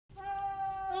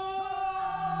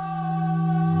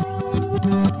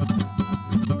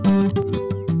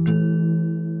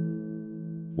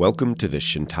Welcome to the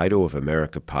Shintaido of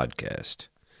America podcast.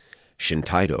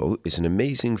 Shintaido is an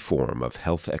amazing form of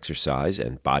health exercise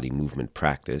and body movement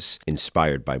practice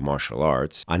inspired by martial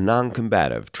arts, a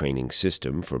non-combative training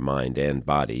system for mind and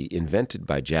body invented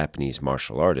by Japanese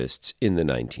martial artists in the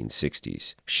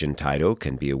 1960s. Shintaido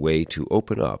can be a way to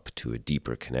open up to a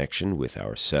deeper connection with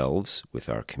ourselves, with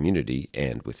our community,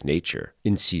 and with nature.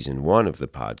 In Season 1 of the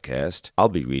podcast, I'll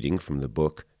be reading from the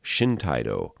book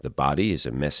Shintaido, The Body is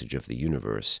a Message of the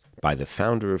Universe, by the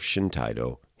founder of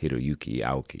Shintaido, Hariyaga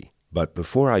Sekiun. But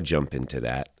before I jump into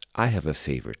that, I have a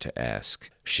favor to ask.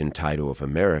 Shintaido of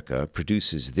America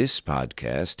produces this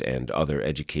podcast and other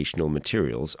educational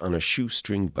materials on a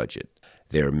shoestring budget.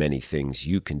 There are many things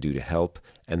you can do to help,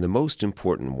 and the most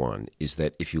important one is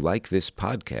that if you like this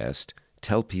podcast,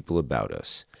 tell people about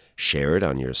us. Share it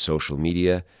on your social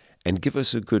media, and give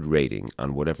us a good rating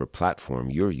on whatever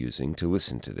platform you're using to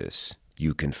listen to this.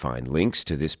 You can find links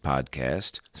to this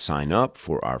podcast, sign up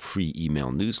for our free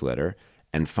email newsletter,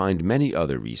 and find many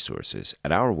other resources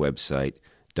at our website,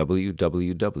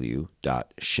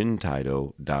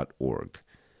 www.shintaido.org.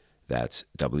 That's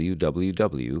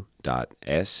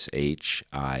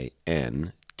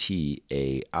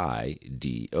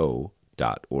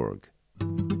www.shintaido.org.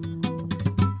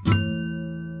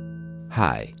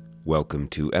 Hi, welcome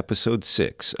to Episode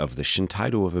 6 of the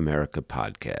Shintaido of America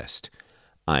podcast.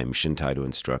 I'm Shintaido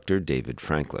instructor David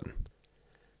Franklin.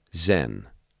 Zen.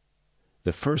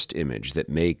 The first image that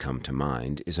may come to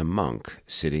mind is a monk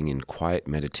sitting in quiet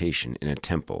meditation in a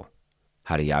temple.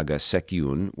 Hariyaga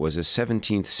Sekiun was a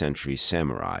 17th century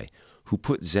samurai who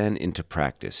put Zen into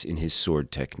practice in his sword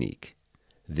technique.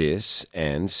 This,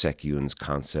 and Sekiun's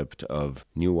concept of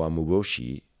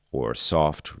Niwamuroshi, or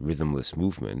soft, rhythmless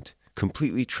movement,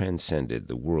 completely transcended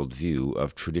the worldview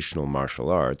of traditional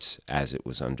martial arts as it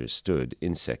was understood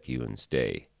in Sekiun's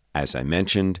day. As I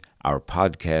mentioned, our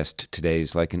podcast today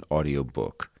is like an audio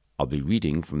book. I'll be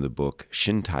reading from the book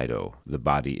Shintaido, The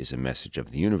Body is a Message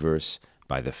of the Universe,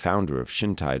 by the founder of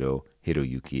Shintaido,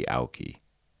 Hariyaga Sekiun.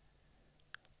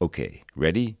 Okay,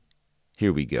 ready?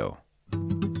 Here we go.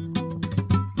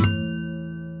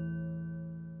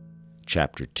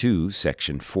 Chapter 2,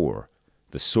 Section 4,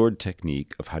 The Sword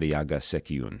Technique of Hariyaga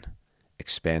Sekiun,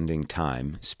 Expanding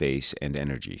Time, Space, and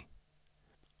Energy.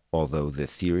 Although the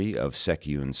theory of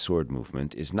Sekiun's sword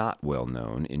movement is not well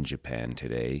known in Japan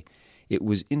today, it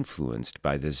was influenced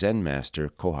by the Zen master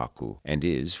Kohaku and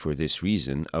is, for this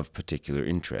reason, of particular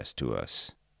interest to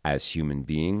us. As human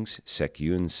beings,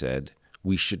 Sekiun said,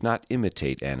 we should not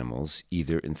imitate animals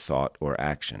either in thought or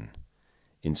action.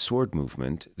 In sword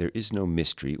movement, there is no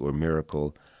mystery or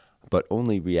miracle, but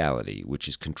only reality, which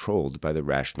is controlled by the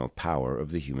rational power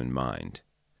of the human mind.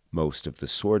 Most of the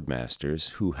sword masters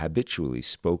who habitually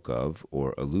spoke of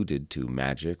or alluded to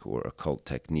magic or occult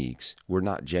techniques were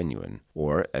not genuine,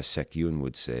 or, as Sekiun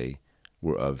would say,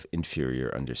 were of inferior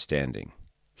understanding.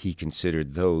 He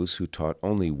considered those who taught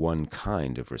only one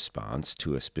kind of response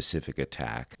to a specific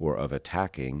attack, or of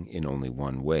attacking in only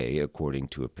one way according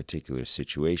to a particular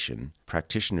situation,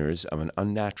 practitioners of an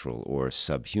unnatural or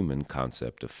subhuman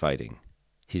concept of fighting.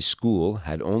 His school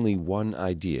had only one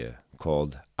idea,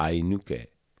 called ainuke,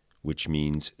 which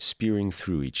means spearing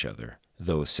through each other.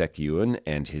 Though Sekiun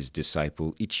and his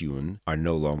disciple Ichiun are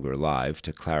no longer alive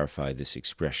to clarify this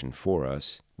expression for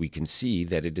us, we can see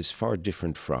that it is far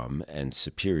different from and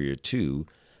superior to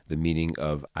the meaning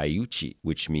of aiuchi,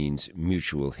 which means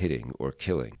mutual hitting or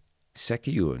killing.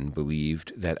 Sekiun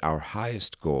believed that our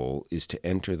highest goal is to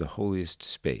enter the holiest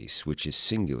space, which is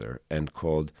singular and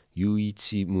called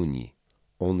yuitsi muni,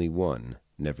 only one,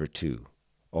 never two.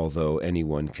 Although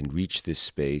anyone can reach this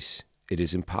space, it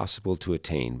is impossible to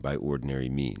attain by ordinary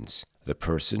means. The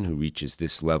person who reaches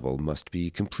this level must be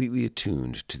completely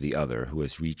attuned to the other who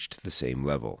has reached the same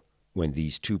level. When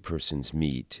these two persons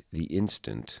meet, the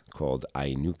instant, called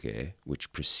ainuke,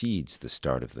 which precedes the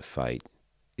start of the fight,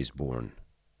 is born.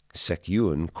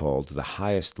 Sekiun called the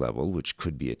highest level which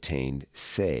could be attained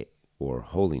sei, or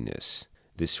holiness.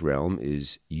 This realm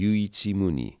is yuitsi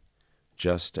muni,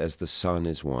 just as the sun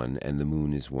is one and the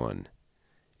moon is one.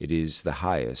 It is the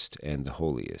highest and the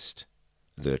holiest.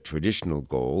 The traditional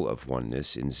goal of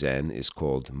oneness in Zen is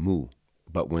called mu,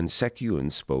 but when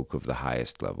Sekiun spoke of the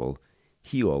highest level,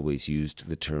 he always used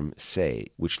the term sei,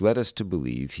 which led us to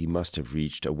believe he must have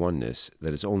reached a oneness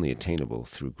that is only attainable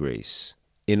through grace.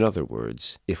 In other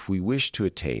words, if we wish to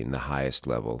attain the highest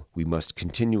level, we must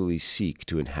continually seek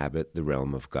to inhabit the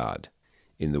realm of God.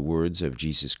 In the words of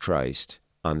Jesus Christ,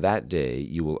 on that day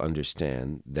you will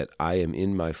understand that I am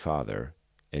in my Father,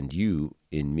 and you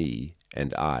in me,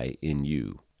 and I in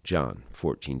you. John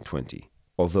 14:20.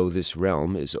 Although this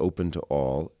realm is open to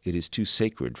all, it is too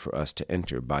sacred for us to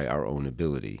enter by our own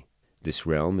ability. This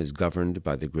realm is governed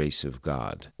by the grace of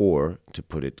God, or, to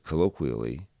put it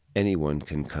colloquially, anyone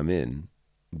can come in,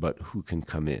 but who can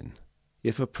come in?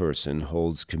 If a person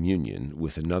holds communion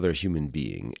with another human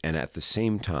being and at the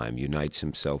same time unites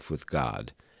himself with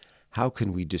God, how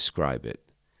can we describe it?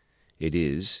 It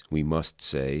is, we must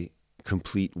say,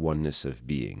 complete oneness of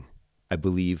being. I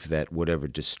believe that whatever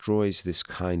destroys this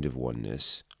kind of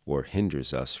oneness, or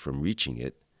hinders us from reaching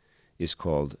it, is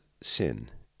called sin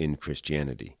in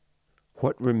Christianity.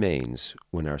 What remains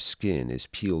when our skin is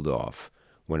peeled off,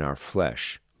 when our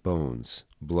flesh, bones,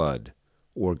 blood,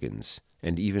 organs,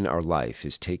 and even our life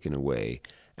is taken away,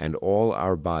 and all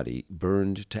our body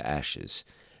burned to ashes,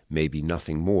 may be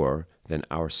nothing more than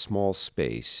our small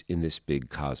space in this big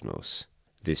cosmos.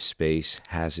 This space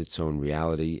has its own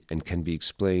reality and can be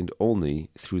explained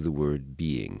only through the word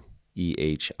being,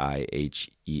 E-H-I-H-E-H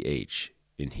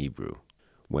in Hebrew.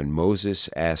 When Moses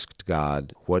asked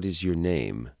God, "What is your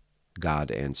name?" God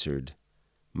answered,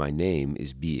 "My name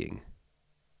is being.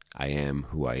 I am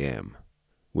who I am."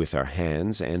 With our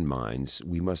hands and minds,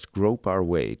 we must grope our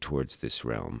way towards this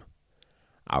realm.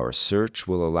 Our search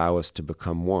will allow us to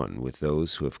become one with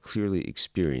those who have clearly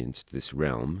experienced this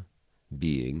realm,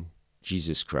 being,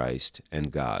 Jesus Christ,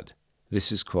 and God.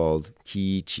 This is called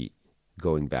Kiichi,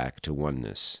 going back to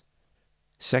oneness.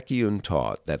 Sekiun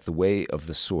taught that the way of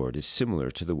the sword is similar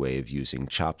to the way of using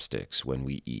chopsticks when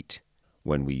we eat.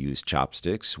 When we use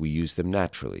chopsticks, we use them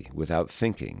naturally, without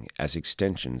thinking, as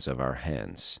extensions of our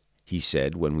hands. He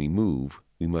said when we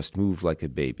must move like a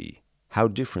baby. How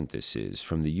different this is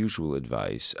from the usual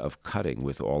advice of cutting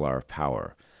with all our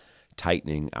power,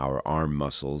 tightening our arm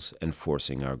muscles and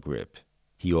forcing our grip.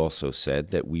 He also said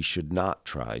that we should not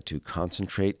try to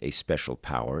concentrate a special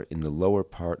power in the lower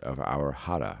part of our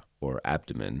hara, or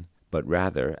abdomen, but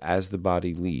rather, as the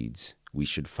body leads, we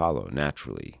should follow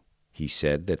naturally. He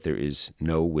said that there is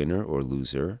no winner or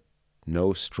loser,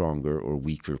 no stronger or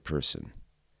weaker person.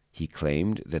 He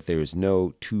claimed that there is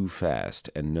no too fast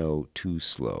and no too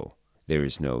slow. There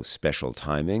is no special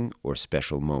timing or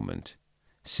special moment.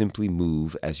 Simply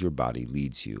move as your body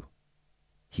leads you.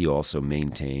 He also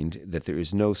maintained that there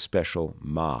is no special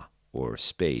ma, or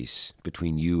space,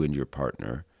 between you and your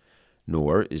partner,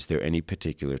 nor is there any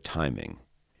particular timing.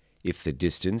 If the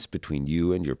distance between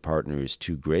you and your partner is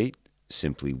too great,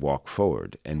 simply walk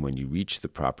forward, and when you reach the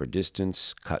proper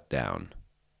distance, cut down.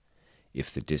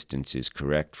 If the distance is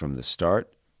correct from the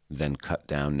start, then cut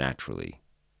down naturally.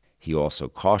 He also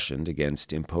cautioned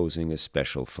against imposing a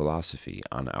special philosophy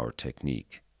on our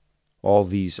technique. All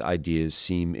these ideas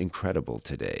seem incredible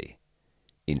today.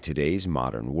 In today's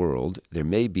modern world, there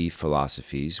may be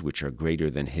philosophies which are greater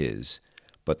than his,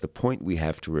 but the point we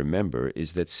have to remember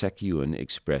is that Sekiun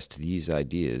expressed these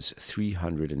ideas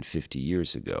 350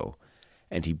 years ago,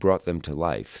 and he brought them to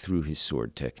life through his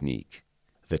sword technique.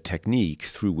 The technique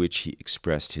through which he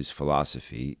expressed his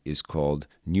philosophy is called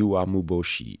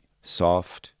Nyuamuboshi,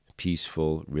 soft,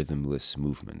 peaceful, rhythmless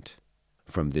movement.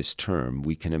 From this term,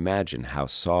 we can imagine how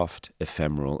soft,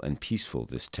 ephemeral, and peaceful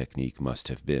this technique must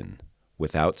have been.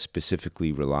 Without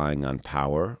specifically relying on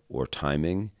power or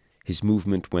timing, his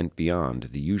movement went beyond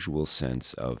the usual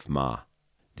sense of ma.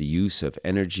 The use of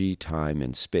energy, time,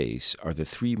 and space are the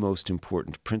three most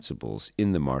important principles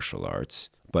in the martial arts,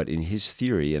 but in his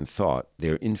theory and thought they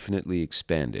are infinitely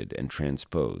expanded and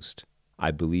transposed.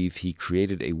 I believe he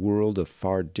created a world of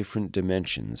far different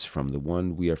dimensions from the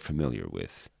one we are familiar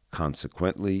with.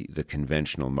 Consequently, the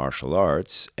conventional martial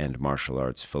arts and martial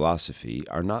arts philosophy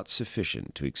are not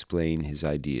sufficient to explain his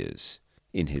ideas.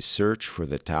 In his search for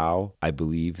the Tao, I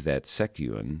believe that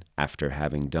Sekiun, after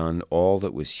having done all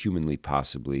that was humanly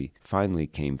possible, finally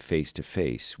came face to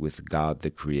face with God the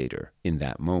Creator. In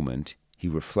that moment, he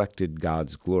reflected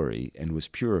God's glory and was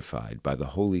purified by the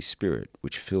Holy Spirit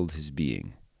which filled his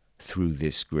being. Through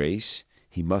this grace,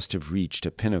 he must have reached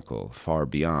a pinnacle far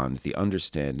beyond the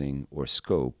understanding or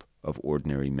scope of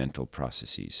ordinary mental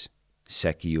processes.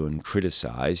 Sekiun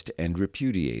criticized and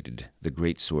repudiated the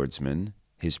great swordsmen,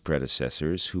 his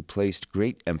predecessors, who placed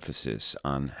great emphasis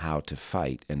on how to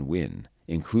fight and win,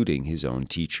 including his own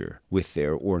teacher. With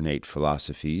their ornate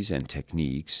philosophies and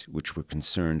techniques, which were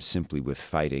concerned simply with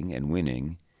fighting and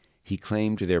winning, he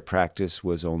claimed their practice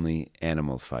was only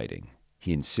animal fighting.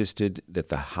 He insisted that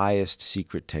the highest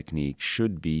secret technique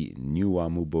should be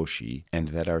Nyuamuboshi, and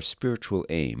that our spiritual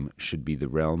aim should be the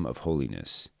realm of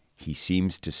holiness. He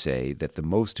seems to say that the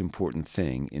most important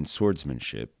thing in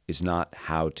swordsmanship is not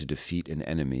how to defeat an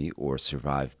enemy or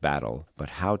survive battle, but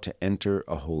how to enter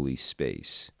a holy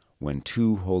space. When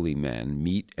two holy men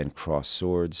meet and cross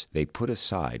swords, they put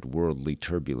aside worldly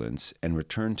turbulence and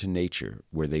return to nature,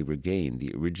 where they regain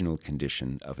the original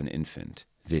condition of an infant.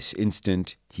 This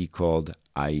instant he called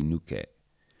Ainuke.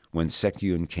 When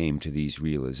Sekiun came to these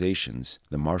realizations,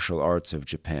 the martial arts of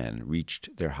Japan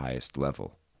reached their highest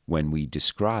level. When we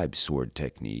describe sword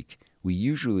technique, we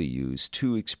usually use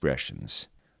two expressions: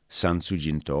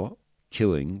 Sansujinto,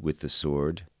 killing with the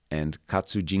sword, and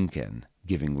Katsujinken,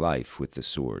 giving life with the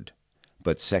sword.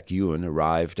 But Sekiun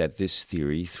arrived at this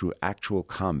theory through actual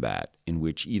combat in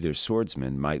which either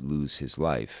swordsman might lose his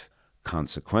life.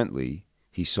 Consequently,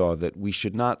 he saw that we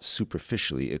should not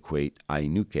superficially equate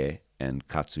Ainuke and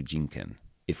Katsujinken.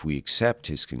 If we accept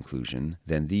his conclusion,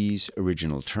 then these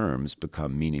original terms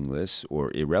become meaningless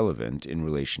or irrelevant in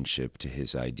relationship to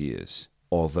his ideas.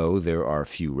 Although there are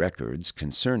few records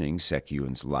concerning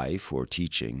Sekiun's life or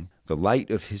teaching, the light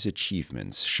of his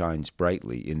achievements shines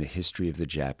brightly in the history of the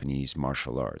Japanese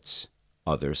martial arts.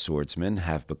 Other swordsmen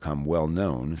have become well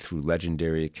known through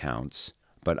legendary accounts,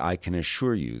 but I can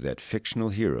assure you that fictional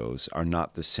heroes are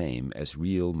not the same as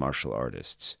real martial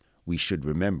artists. We should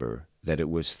remember that it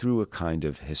was through a kind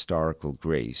of historical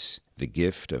grace, the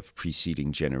gift of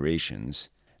preceding generations,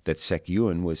 that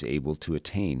Sekiun was able to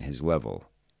attain his level.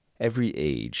 Every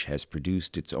age has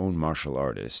produced its own martial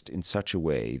artist in such a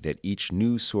way that each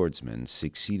new swordsman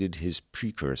succeeded his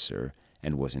precursor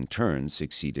and was in turn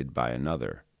succeeded by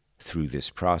another. Through this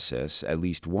process, at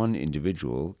least one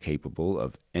individual capable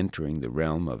of entering the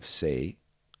realm of Sei,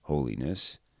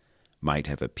 holiness, might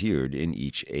have appeared in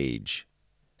each age.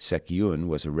 Sekiun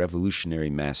was a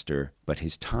revolutionary master, but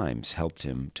his times helped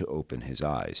him to open his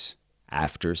eyes.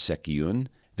 After Sekiun,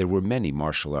 there were many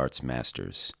martial arts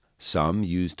masters. Some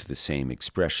used the same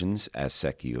expressions as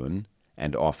Sekiun,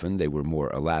 and often they were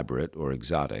more elaborate or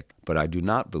exotic, but I do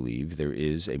not believe there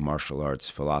is a martial arts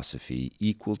philosophy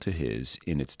equal to his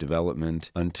in its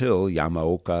development until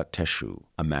Yamaoka Teshu,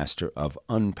 a master of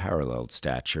unparalleled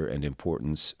stature and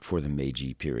importance for the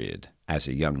Meiji period. As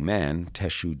a young man,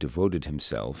 Teshu devoted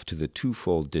himself to the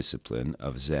twofold discipline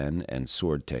of Zen and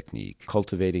sword technique,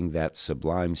 cultivating that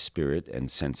sublime spirit and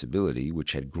sensibility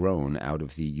which had grown out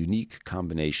of the unique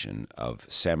combination of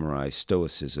samurai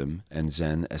stoicism and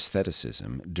Zen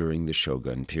aestheticism during the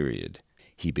Shogun period.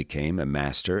 He became a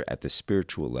master at the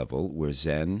spiritual level where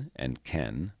Zen and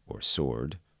Ken, or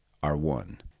sword, are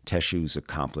one. Teshu's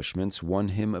accomplishments won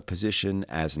him a position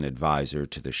as an advisor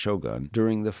to the shogun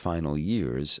during the final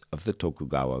years of the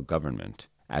Tokugawa government.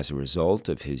 As a result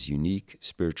of his unique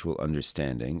spiritual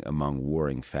understanding among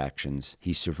warring factions,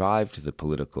 he survived the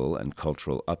political and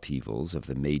cultural upheavals of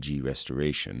the Meiji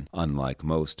Restoration, unlike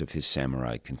most of his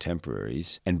samurai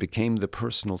contemporaries, and became the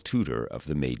personal tutor of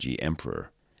the Meiji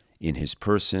emperor. In his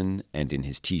person and in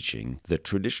his teaching, the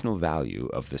traditional value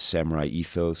of the samurai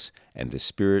ethos and the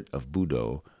spirit of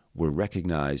Budo were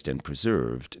recognized and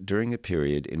preserved during a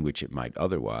period in which it might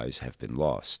otherwise have been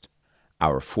lost.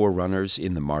 Our forerunners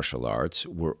in the martial arts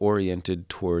were oriented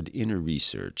toward inner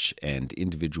research and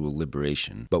individual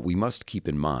liberation, but we must keep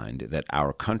in mind that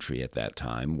our country at that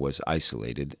time was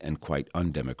isolated and quite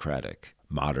undemocratic.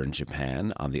 Modern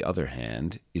Japan, on the other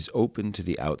hand, is open to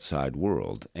the outside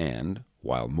world and,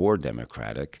 while more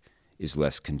democratic, is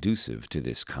less conducive to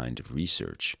this kind of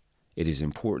research. It is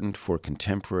important for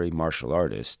contemporary martial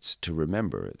artists to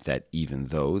remember that even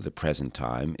though the present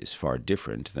time is far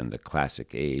different than the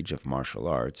classic age of martial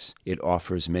arts, it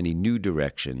offers many new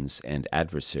directions and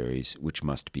adversaries which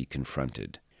must be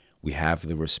confronted. We have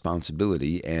the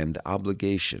responsibility and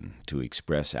obligation to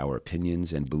express our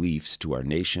opinions and beliefs to our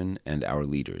nation and our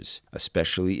leaders,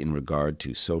 especially in regard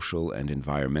to social and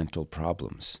environmental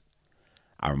problems.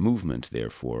 Our movement,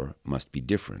 therefore, must be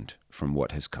different from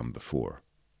what has come before.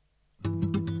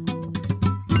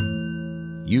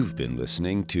 You've been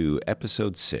listening to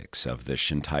Episode 6 of the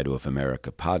Shintaido of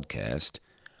America podcast,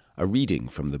 a reading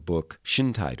from the book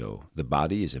Shintaido, The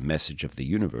Body is a Message of the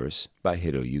Universe by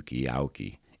Hiroyuki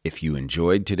Aoki. If you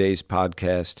enjoyed today's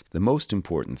podcast, the most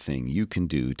important thing you can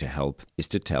do to help is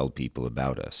to tell people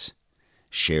about us.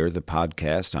 Share the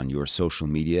podcast on your social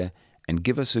media and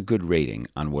give us a good rating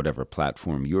on whatever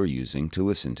platform you're using to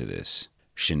listen to this.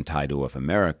 Shintaido of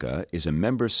America is a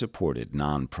member-supported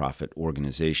non-profit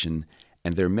organization,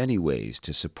 and there are many ways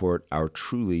to support our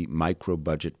truly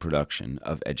micro-budget production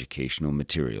of educational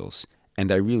materials.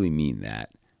 And I really mean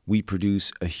that. We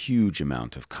produce a huge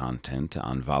amount of content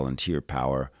on volunteer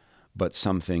power, but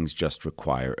some things just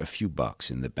require a few bucks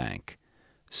in the bank.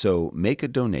 So make a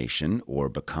donation or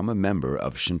become a member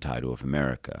of Shintaido of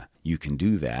America. You can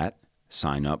do that,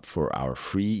 sign up for our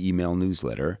free email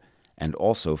newsletter, and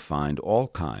also find all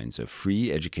kinds of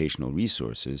free educational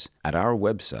resources at our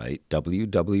website,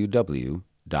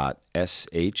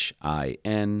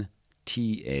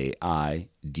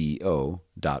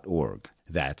 www.shinTaido.org.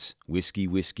 That's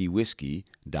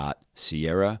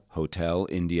whiskey.Sierra Hotel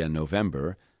India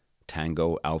November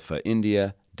Tango Alpha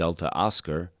India Delta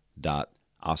Oscar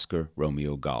Oscar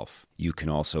Romeo Golf. You can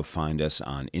also find us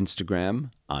on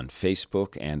Instagram, on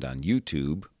Facebook, and on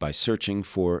YouTube by searching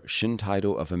for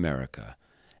Shintaido of America.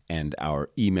 And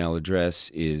our email address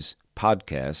is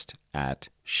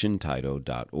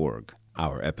podcast@shintaido.org.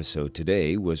 Our episode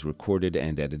today was recorded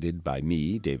and edited by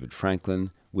me, David Franklin,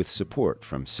 with support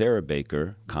from Sarah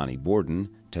Baker, Connie Borden,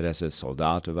 Teresa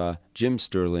Soldatova, Jim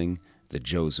Sterling, the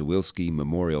Joe Zawilski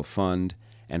Memorial Fund,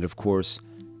 and of course,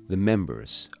 the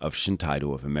members of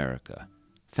Shintaido of America.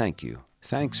 Thank you.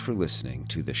 Thanks for listening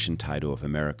to the Shintaido of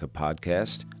America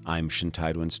podcast. I'm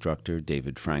Shintaido instructor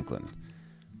David Franklin.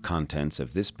 Contents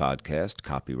of this podcast,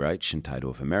 copyright Shintaido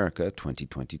of America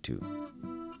 2022.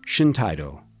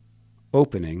 Shintaido,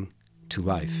 opening to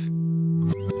life.